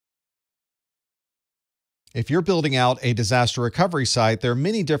If you're building out a disaster recovery site, there are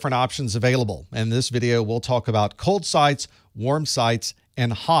many different options available. In this video, we'll talk about cold sites, warm sites,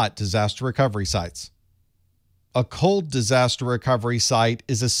 and hot disaster recovery sites. A cold disaster recovery site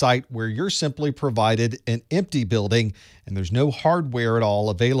is a site where you're simply provided an empty building and there's no hardware at all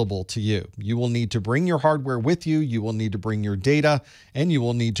available to you. You will need to bring your hardware with you, you will need to bring your data, and you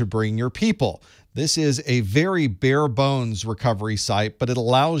will need to bring your people. This is a very bare bones recovery site, but it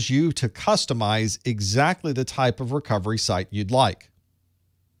allows you to customize exactly the type of recovery site you'd like.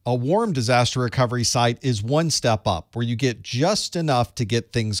 A warm disaster recovery site is one step up, where you get just enough to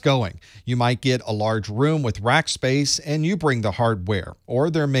get things going. You might get a large room with rack space and you bring the hardware, or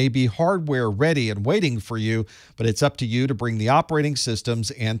there may be hardware ready and waiting for you, but it's up to you to bring the operating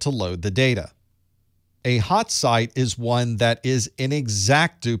systems and to load the data. A hot site is one that is an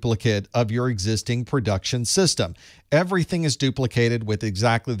exact duplicate of your existing production system. Everything is duplicated with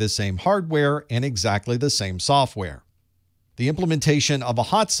exactly the same hardware and exactly the same software. The implementation of a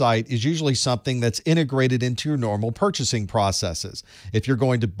hot site is usually something that's integrated into your normal purchasing processes. If you're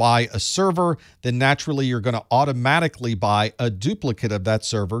going to buy a server, then naturally you're going to automatically buy a duplicate of that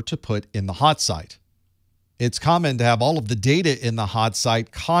server to put in the hot site. It's common to have all of the data in the hot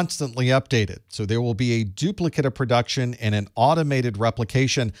site constantly updated, so there will be a duplicate of production and an automated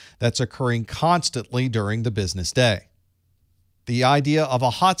replication that's occurring constantly during the business day. The idea of a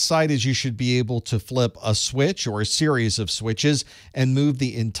hot site is you should be able to flip a switch or a series of switches and move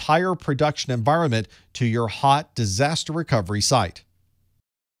the entire production environment to your hot disaster recovery site.